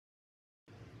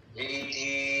Breathe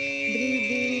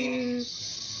Breathe in. in.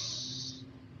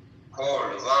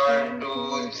 Hold. One, 1,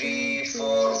 two, 2, three, 3,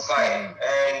 four, 4, five, 5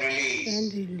 and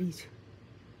and release. release.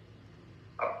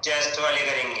 अब chest वाली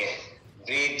करेंगे.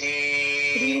 Breathe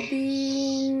Breathe in.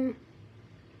 in.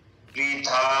 Breathe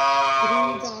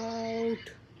Breathe out.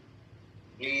 out.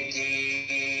 Breathe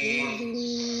Breathe in.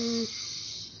 in.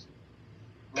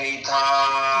 Breathe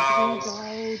Breathe out.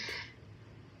 out.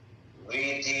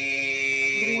 Breathe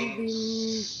Breathe in.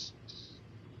 in.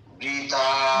 Breathe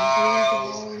Breathe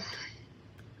out. out.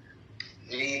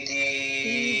 Breathe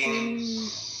Breathe in.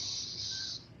 in.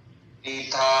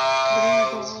 Breathe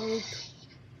Breathe out. out.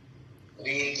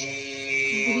 Breathe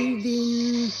in. Breathe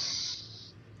in.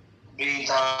 Breathe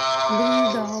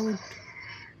Breathe out. out.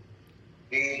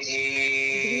 Breathe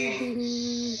Breathe in.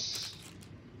 in.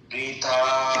 Breathe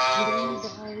Breathe out.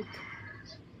 out.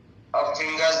 अब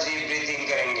fingers deep breathing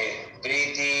करेंगे.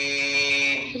 Breathe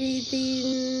in. Breathe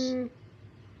in.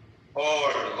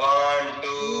 Hold. One,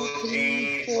 2, two,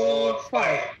 3, three, 4, four, 5.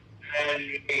 five, and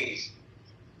release.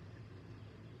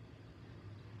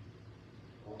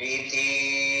 Breathe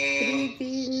in. Breathe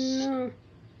in.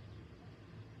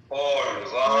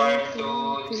 Hold. 1, One,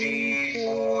 2, two, 3, three,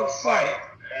 4, four, 5 five,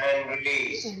 and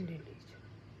release. and release.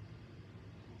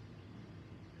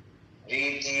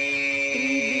 Breathe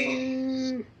Breathe in.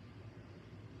 in.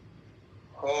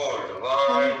 Hold.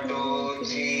 1, One, 2, two,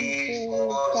 3, three, 4,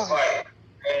 four, 5 five,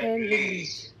 and and release.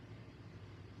 release.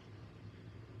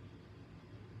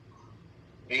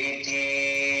 Breathe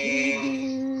Breathe in.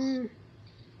 in.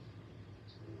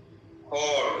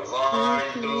 Hold. 1, One,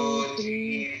 2, two,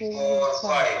 3, three, 4, four,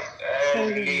 5 five, and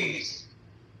and release. release.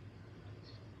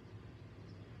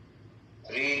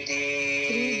 Breathe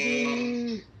Breathe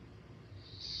in. in.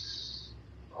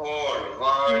 Hold. 1,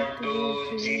 One, 2,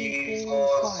 two, 3, three,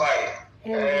 4, four, 5 five,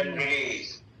 and and release.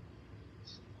 release.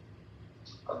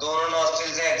 अब दोनों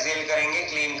nostril से exhale करेंगे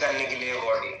clean करने के लिए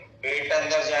body. पेट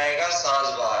अंदर जाएगा,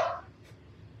 सांस बाहर.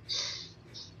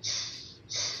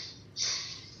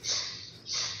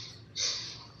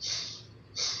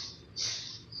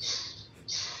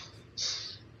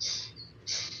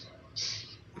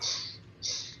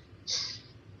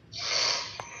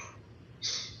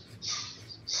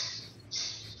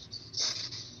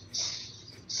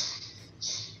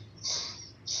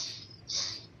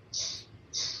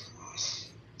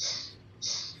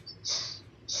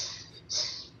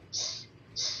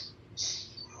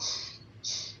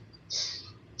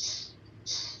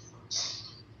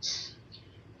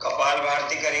 कपाल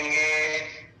भारती करेंगे.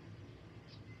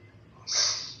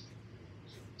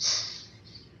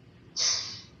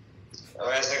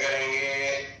 वैसे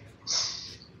करेंगे,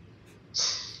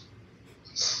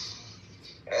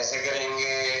 ऐसे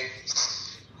करेंगे.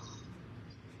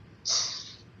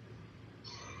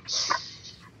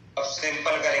 अब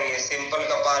सिंपल करेंगे, सिंपल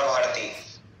कपाल भारती.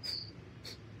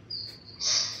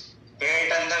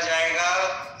 पेट अंदर जाएगा,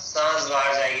 सांस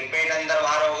बाहर जाएगी. पेट अंदर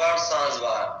बाहर होगा और सांस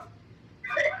बाहर.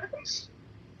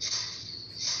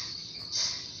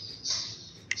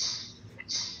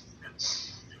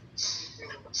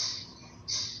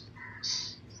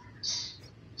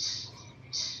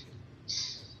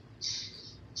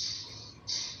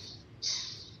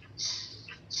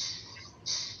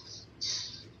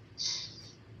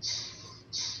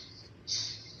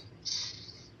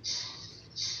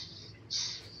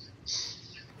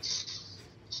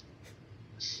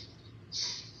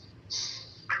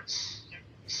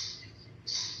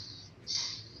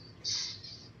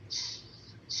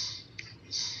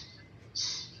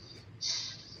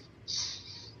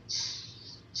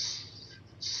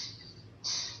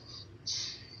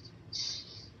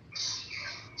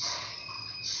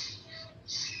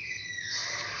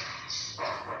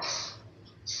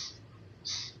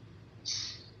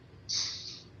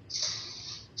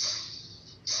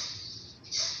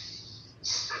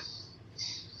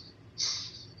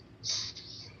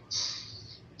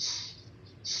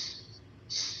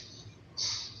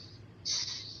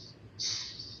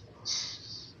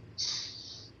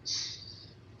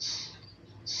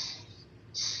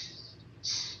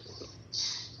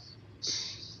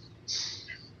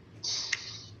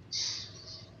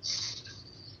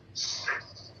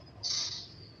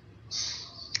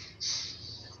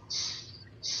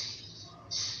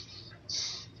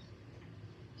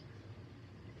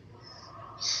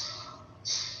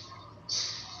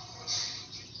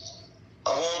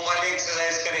 अब ओम वाली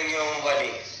एक्सरसाइज करेंगे. ओम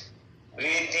वाली.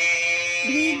 Breathe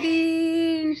Breathe in.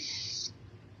 in.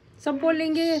 सब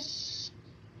बोलेंगे.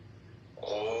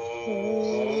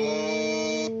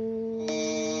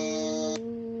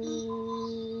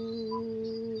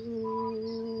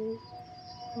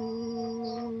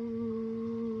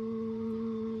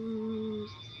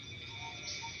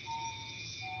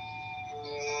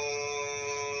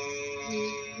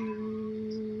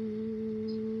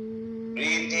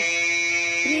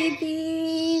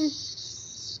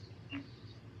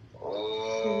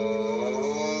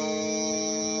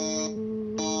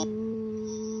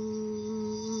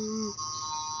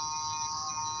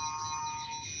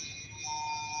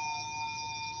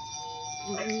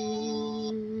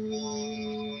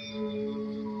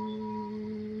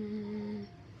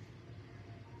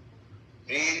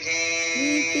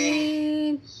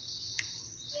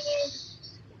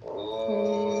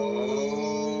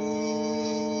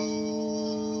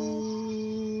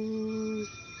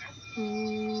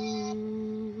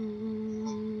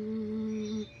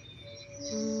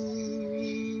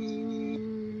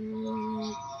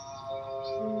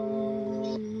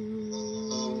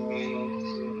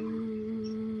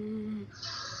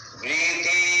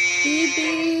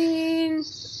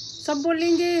 सब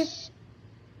बोलेंगे।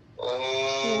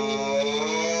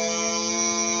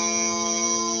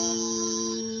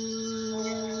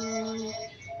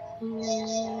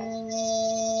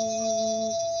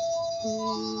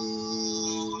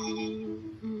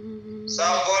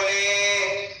 सब बोले।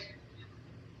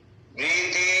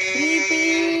 ब्रीथ ब्रीथ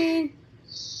इन। इन।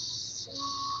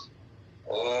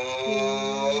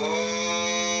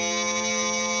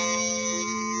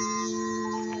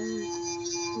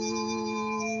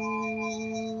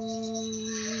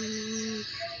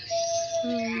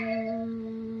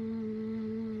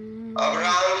 अब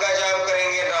राम का जाप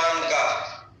करेंगे, राम का,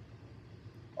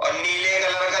 और नीले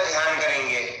कलर का ध्यान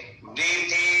करेंगे।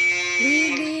 ब्रीथ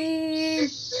ब्रीथ इन। इन।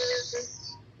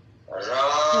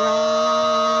 राम।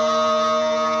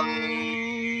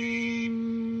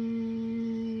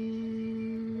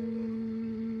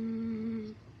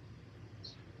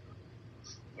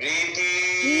 ब्रीथ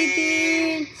ब्रीथ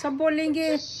इन। इन। सब बोलेंगे।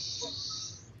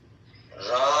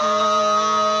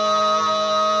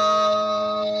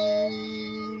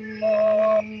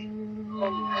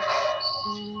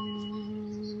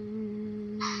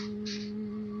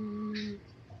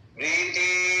 ब्रीथ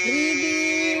ब्रीथ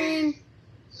इन। इन।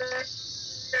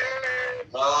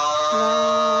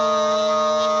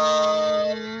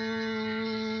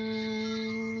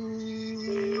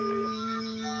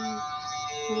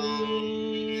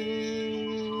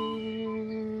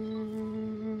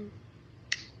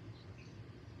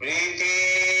 ब्रीथ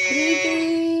ब्रीथ इन।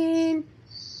 इन।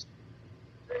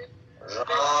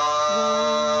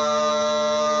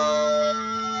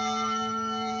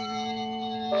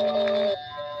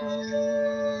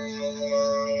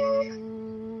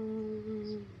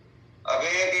 अब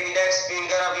एक इंडेक्स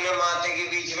फिंगर अपने माथे के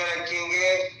बीच में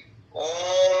रखेंगे।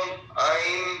 ओम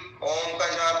आइम ओम का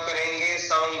जाप करेंगे,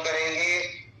 साउंड करेंगे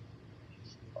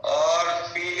और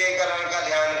पीले कलर का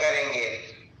ध्यान करेंगे।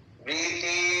 ब्रीथ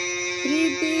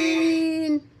ब्रीथ इन।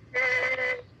 इन।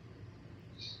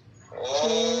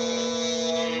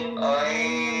 ओम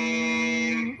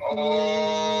आइम ओम।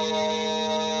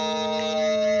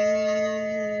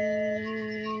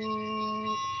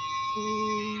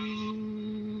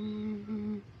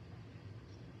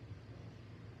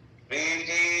 ब्रीथ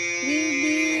ब्रीथ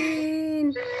इन।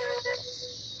 इन।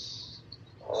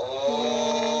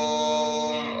 ओम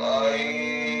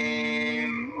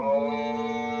आइम ओम।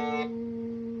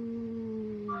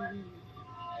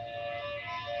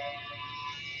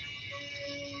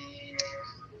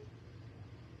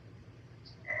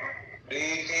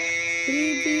 ब्रीथ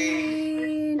ब्रीथ इन।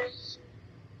 इन।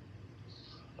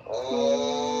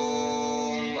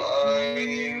 ओम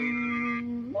आइम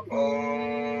ओम।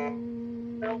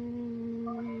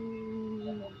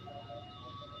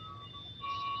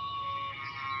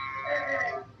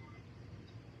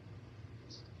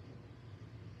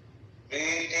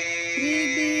 ब्रीथ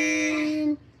ब्रीथ इन।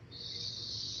 इन।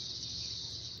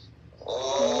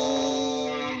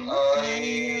 ओम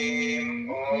आइम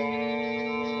ओम।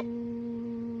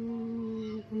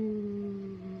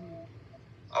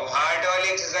 अब हार्ट वाली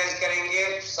एक्सरसाइज करेंगे।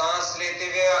 सांस लेते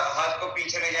हुए हाथ को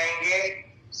पीछे ले जाएंगे,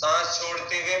 सांस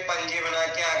छोड़ते हुए पंजे बना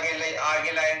के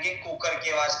आगे लाएंगे, कुकर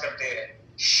की आवाज करते हुए।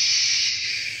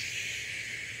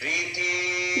 ब्रीथ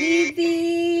ब्रीथ इन।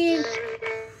 इन।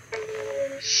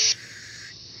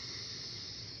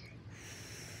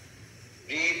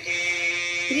 ब्रीथ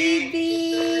ब्रीथ इन।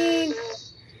 इन।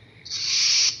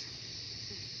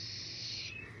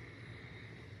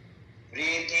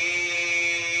 ब्रीथ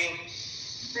इन।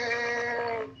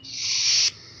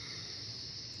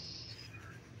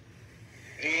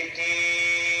 ब्रीथ इन।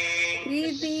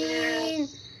 ब्रीथ इन।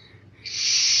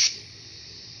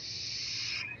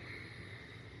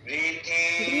 ब्रीथ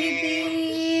ब्रीथ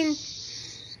इन। इन।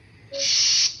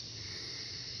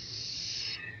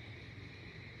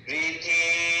 ब्रीथ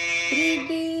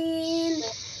ब्रीथ इन। इन।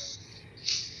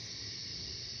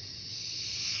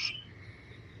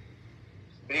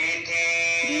 ब्रीथ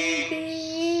ब्रीथ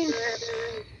इन। इन।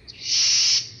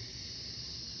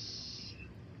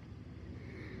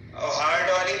 अब हार्ट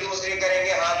वाली दूसरी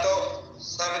करेंगे। हाथों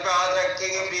सर पे हाथ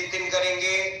रखेंगे, ब्रीथ इन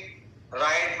करेंगे,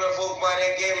 राइट में फूंक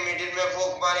मारेंगे, मिडिल में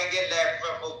फूंक मारेंगे, लेफ्ट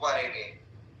में फूंक मारेंगे।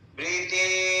 ब्रीथ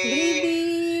ब्रीथ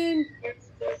इन। इन।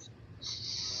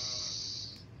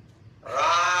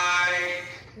 राइट।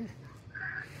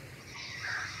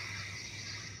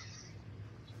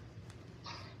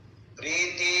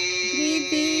 ब्रीथ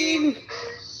ब्रीथ इन। इन।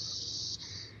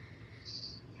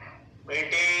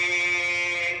 मिडिल।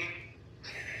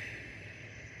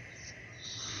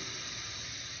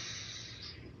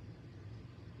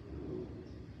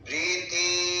 ब्रीथ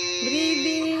ब्रीथ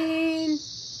इन। इन।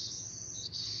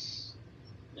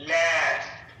 लेफ्ट।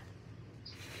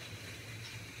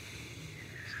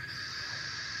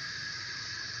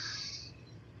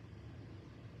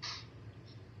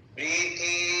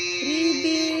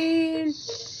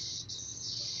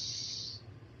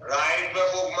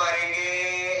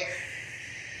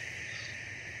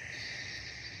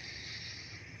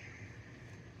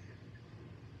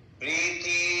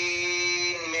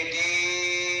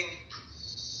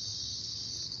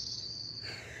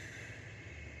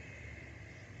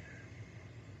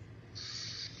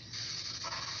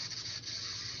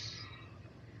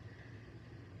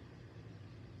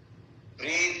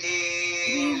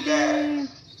 हैं।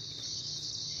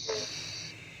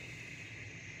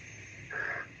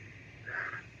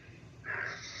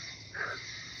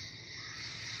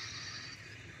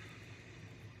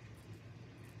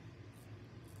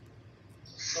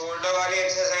 शोल्डर वाली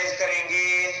एक्सरसाइज करेंगे,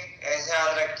 ऐसे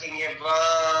हाथ रखेंगे।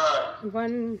 1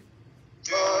 1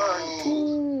 2 2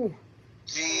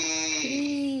 3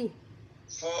 3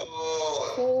 4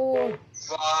 4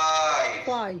 5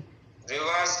 5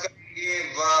 रिवर्स करेंगे।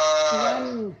 1 1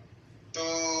 2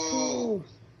 2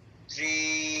 3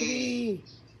 3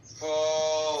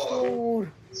 4 4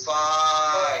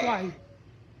 5 5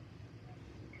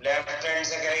 लेफ्ट हैंड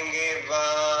से करेंगे।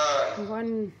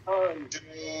 1 1 2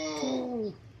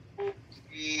 2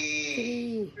 3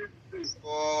 3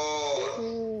 4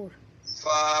 4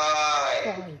 5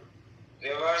 5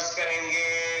 रिवर्स करेंगे।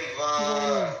 1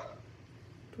 1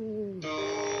 2 2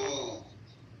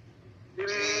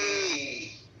 3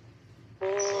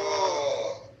 4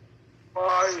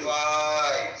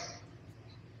 5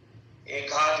 एक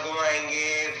हाथ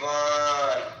घुमाएंगे।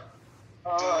 1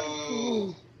 2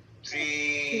 2 3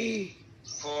 3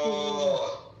 4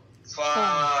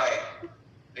 5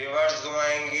 रिवर्स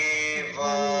घुमाएंगे।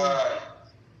 1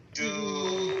 2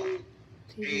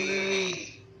 3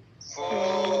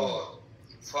 4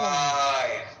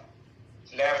 5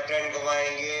 लेफ्ट हैंड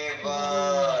घुमाएंगे।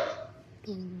 1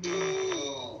 2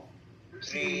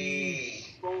 3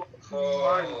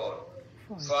 4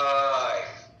 5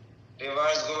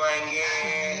 रिवर्स घुमाएंगे।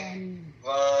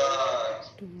 1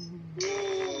 2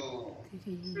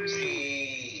 3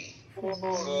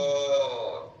 4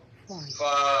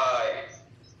 5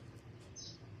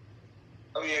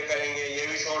 अब ये करेंगे, ये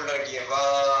भी शोल्डर की है।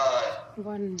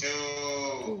 1 2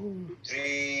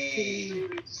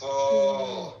 3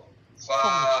 4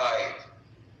 5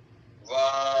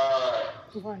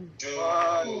 1 2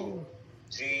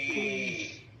 3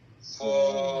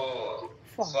 4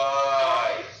 5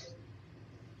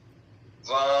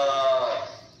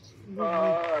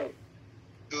 1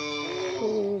 2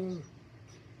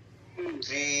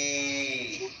 3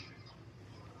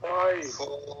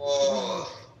 4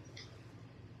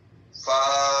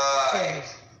 5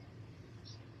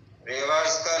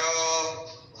 रिवर्स करो।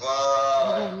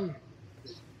 1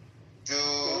 2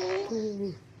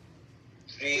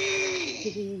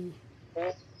 3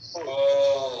 4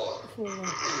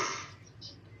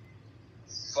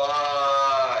 5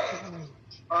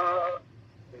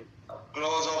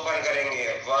 क्लोज ओपन करेंगे।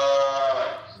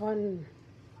 1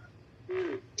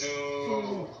 2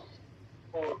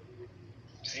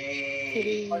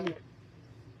 3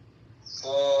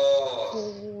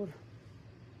 4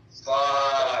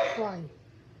 5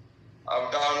 अप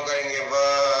डाउन करेंगे।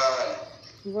 1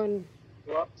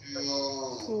 2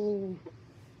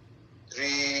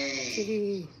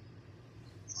 3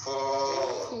 4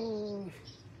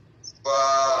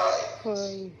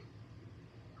 5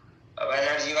 अब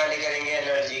एनर्जी वाली करेंगे,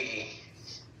 एनर्जी की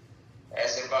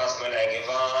ऐसे पास में लाएंगे।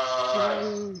 1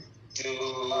 2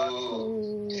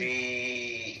 3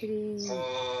 4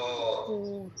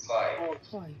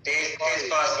 5 तेज तेज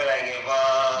पास में लाएंगे।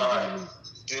 1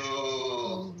 2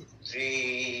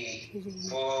 3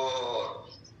 4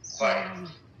 5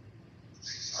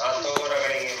 हाथों को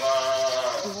रगड़ेंगे। 1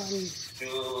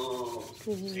 2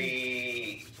 3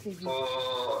 4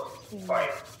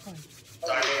 5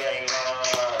 ताले जाएंगे।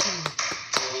 1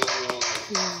 2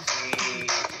 3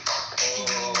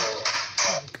 4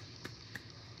 5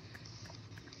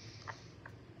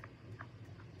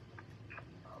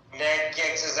 नेक की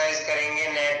एक्सरसाइज करेंगे,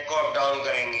 नेक को अप डाउन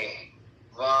करेंगे।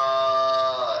 1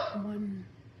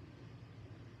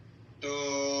 2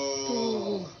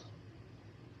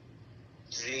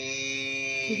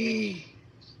 3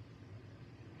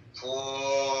 4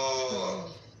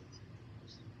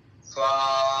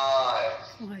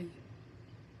 5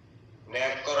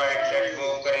 नेक को राइट लेफ्ट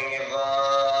मूव करेंगे।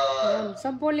 1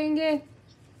 सब बोलेंगे।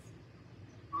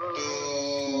 2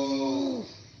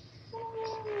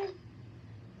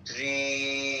 3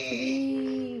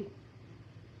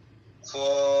 4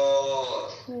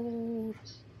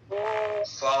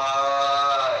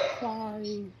 5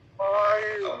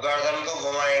 अब गर्दन को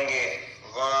घुमाएंगे।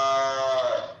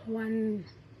 1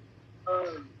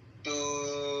 2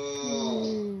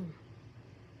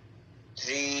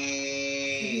 3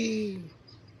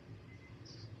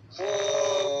 4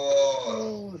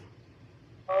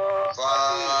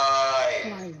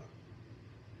 5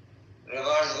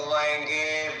 रिवर्स घुमाएंगे।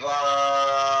 1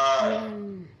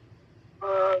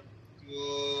 2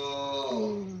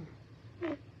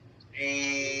 3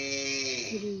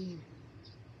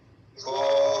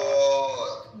 4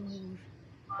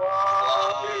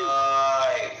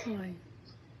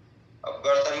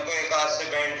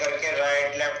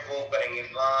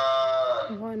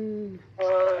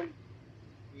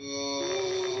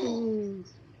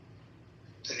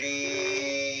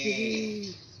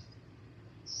 3,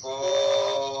 4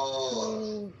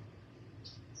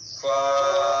 4,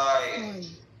 5 5,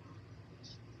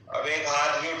 अब एक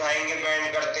हाथ भी उठाएंगे बैंड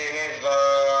करते हुए 1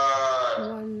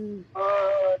 1,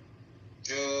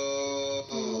 2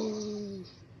 2,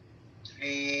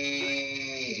 3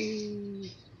 3,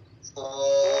 4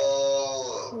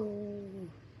 4,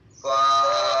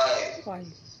 5 5,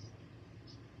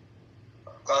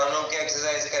 कानों की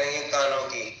एक्सरसाइज करेंगे कानों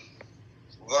की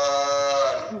 1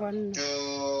 1, 2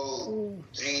 2,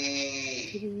 3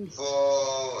 3, 4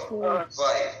 4,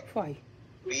 5 5,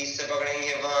 बीच से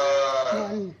पकड़ेंगे 1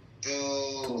 1, 2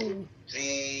 2, 3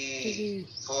 3,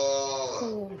 4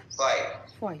 4,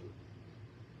 5 5,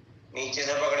 नीचे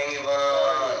से पकड़ेंगे 1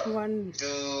 1,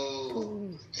 2 2,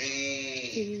 3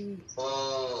 3, 4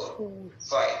 4,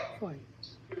 5 5,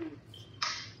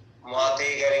 माथे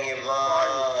करेंगे 1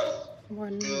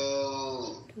 1, 2 2,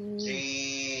 3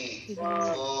 3,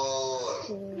 4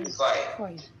 4, 5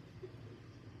 5,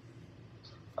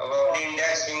 अब अपनी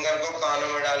इंडेक्स फिंगर को कानों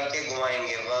में डाल के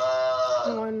घुमाएंगे 1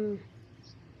 1,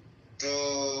 2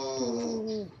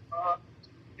 2,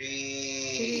 3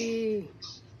 3,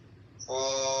 4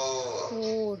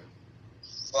 4,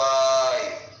 5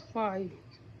 5,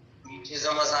 नीचे से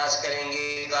मसाज करेंगे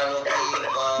कानों की 1,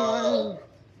 1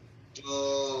 2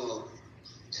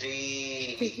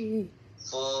 3 3,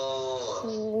 4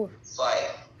 4,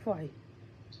 5 5,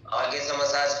 आगे से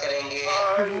मसाज करेंगे 1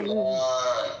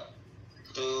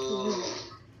 2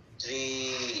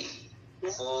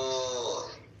 3 4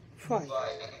 5, 5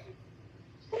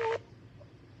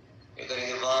 ये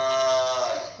करेंगे 1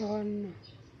 1,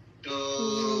 2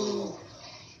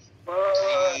 3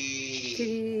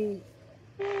 3,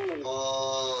 4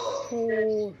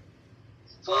 4,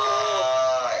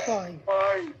 5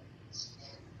 5,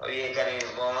 अब ये करेंगे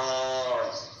 1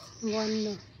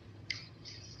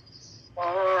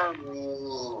 1, 2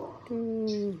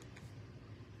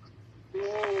 2,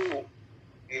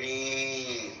 3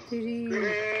 3,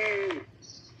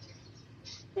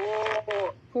 4,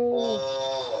 4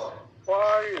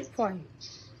 5,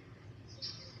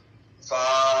 5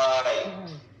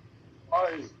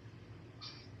 5,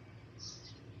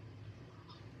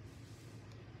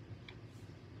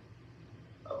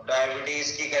 अब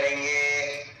डायबिटीज की करेंगे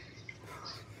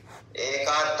एक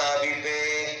हाथ नाभि पे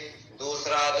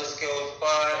दूसरा हाथ उसके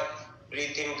ऊपर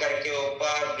ब्रीथ इन करके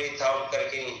ऊपर ब्रीथ आउट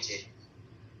करके नीचे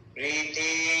ब्रीथ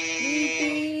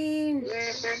इन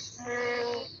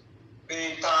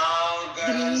ब्रीथ आउट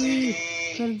गर्दन सीधी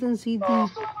गर्दन सीधी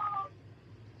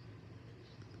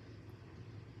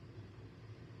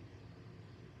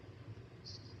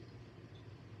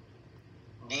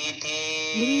breathe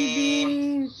breathe in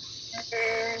in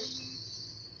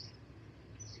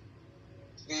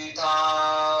breathe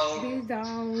out breathe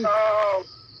out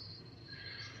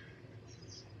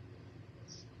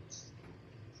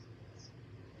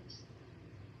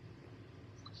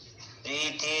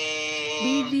breathe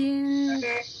breathe in in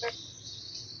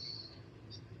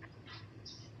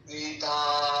breathe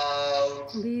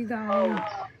out breathe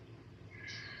out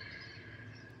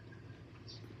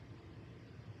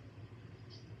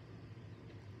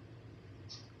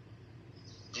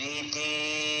breathe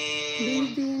breathe in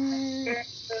in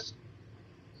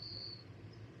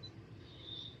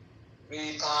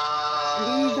breathe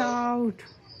breathe out out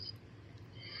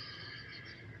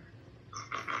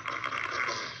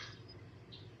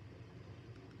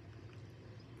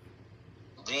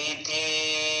breathe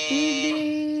breathe in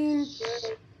in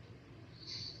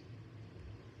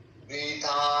breathe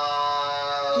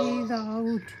out breathe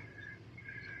out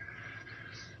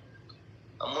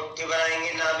अब मुट्ठी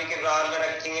बनाएंगे नाभि के बराबर में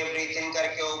रखेंगे breathe इन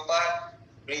करके ऊपर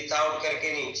ब्रीथ आउट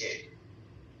करके नीचे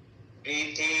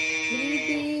breathe breathe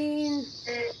in in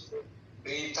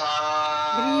breathe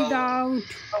breathe out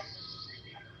out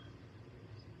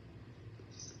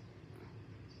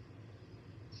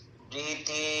breathe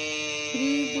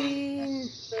breathe in in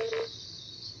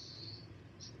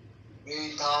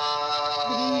breathe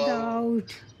breathe out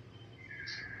out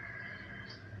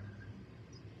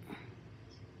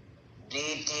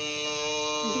breathe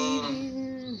breathe in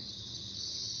in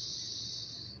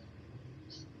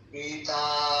breathe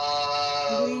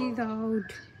out breathe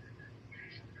out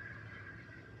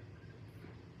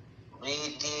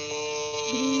breathe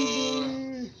breathe in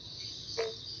in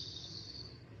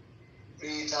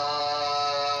breathe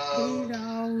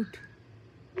out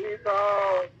breathe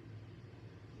out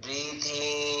breathe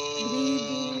breathe in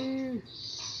in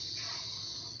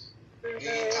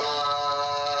breathe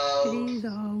out breathe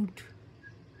out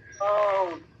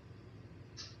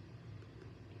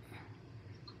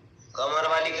कमर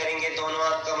वाली करेंगे दोनों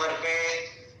हाथ कमर पे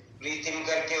breathe इन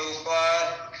करके ऊपर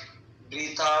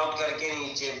breathe out करके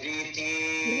नीचे, breathe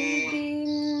Breathe in,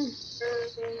 in.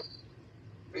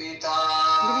 Breathe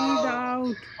Breathe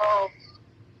out, out.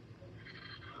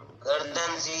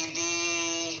 गर्दन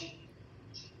सीधी,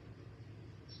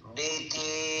 breathe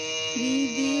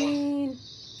Breathe in, in.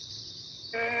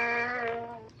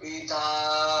 Breathe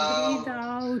Breathe out,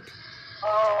 out.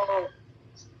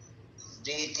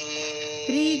 Breathe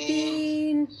Breathe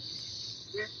in, in.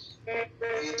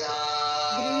 Breathe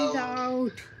Breathe out,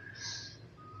 out.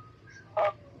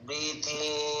 Breathe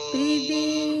Breathe in,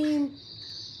 in.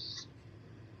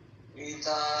 Breathe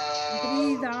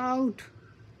Breathe out, out.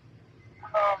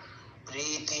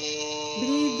 Breathe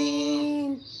Breathe in,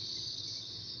 in.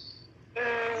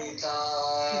 Breathe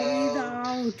Breathe out.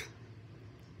 out.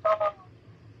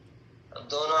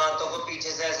 दोनों हाथों को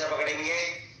पीछे से ऐसे पकड़ेंगे,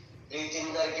 breathe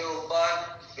इन करके ऊपर,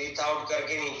 breathe out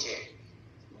करके नीचे,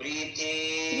 breathe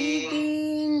Breathe in,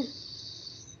 in.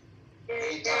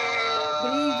 Breathe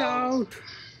Breathe out,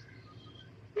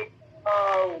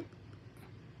 out.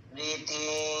 Breathe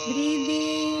Breathe in,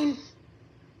 in.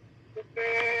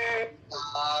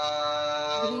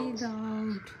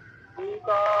 Out, Breathe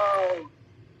out.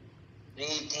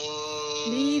 Breathe in,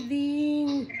 Breathe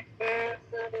in.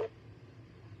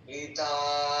 Breathe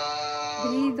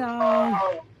Breathe out,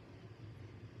 out.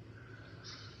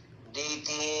 Breathe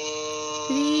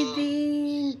Breathe in,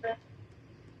 in.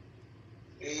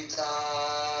 Breathe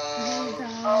Breathe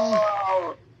out,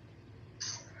 out.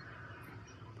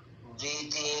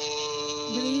 Breathe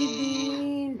Breathe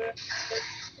in, in.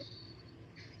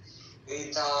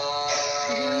 Breathe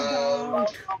Breathe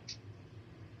out. out.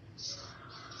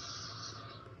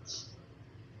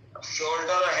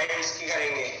 Shoulder और hands की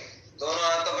करेंगे, दोनों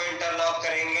हाथों को interlock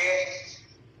करेंगे,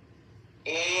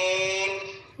 इन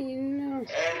In.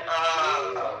 And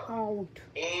out, Out.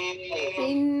 In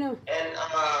In. And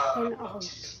out, And out.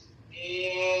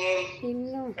 In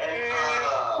In. And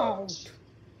out, Out.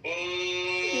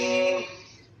 In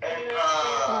and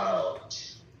out,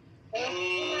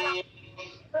 in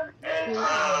and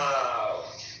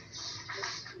out.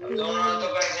 दोनों हाथों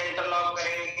को ऐसे इंटरलॉक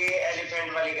करेंगे,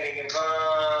 एलिफेंट वाली करेंगे, 1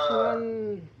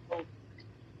 1,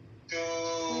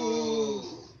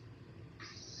 2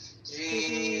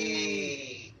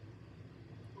 3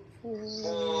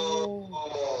 4,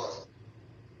 4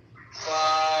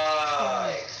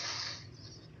 5।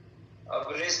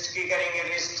 अब रिस्ट की करेंगे,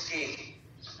 रिस्ट की,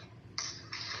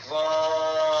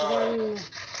 1 1,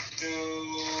 2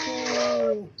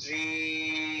 2, 3